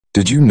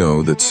Did you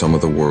know that some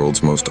of the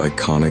world's most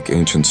iconic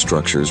ancient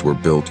structures were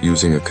built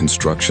using a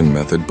construction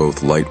method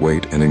both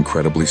lightweight and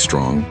incredibly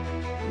strong?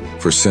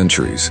 For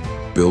centuries,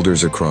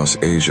 builders across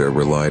Asia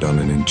relied on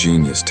an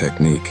ingenious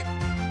technique: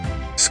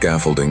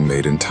 scaffolding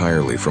made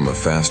entirely from a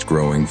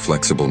fast-growing,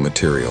 flexible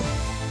material.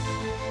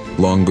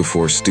 Long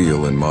before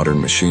steel and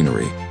modern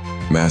machinery,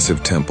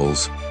 massive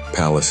temples,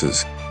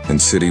 palaces,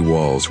 and city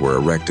walls were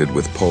erected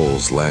with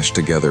poles lashed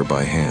together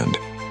by hand,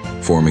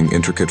 forming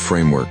intricate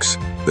frameworks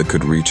that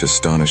could reach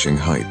astonishing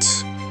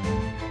heights.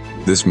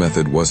 This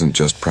method wasn't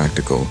just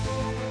practical,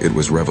 it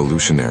was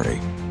revolutionary.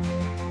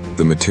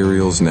 The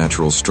material's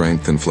natural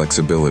strength and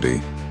flexibility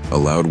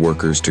allowed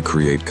workers to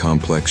create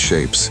complex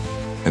shapes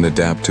and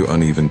adapt to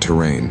uneven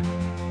terrain,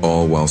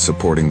 all while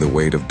supporting the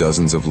weight of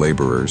dozens of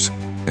laborers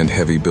and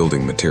heavy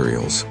building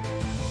materials.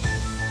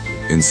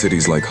 In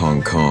cities like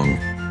Hong Kong,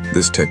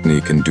 this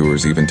technique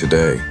endures even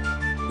today,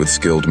 with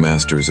skilled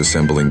masters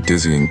assembling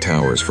dizzying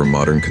towers for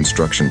modern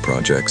construction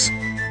projects.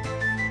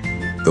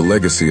 The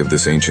legacy of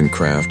this ancient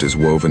craft is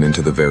woven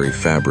into the very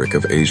fabric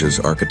of Asia's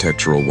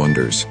architectural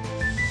wonders,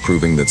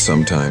 proving that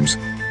sometimes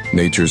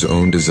nature's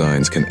own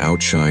designs can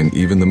outshine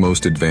even the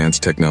most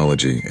advanced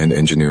technology and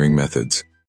engineering methods.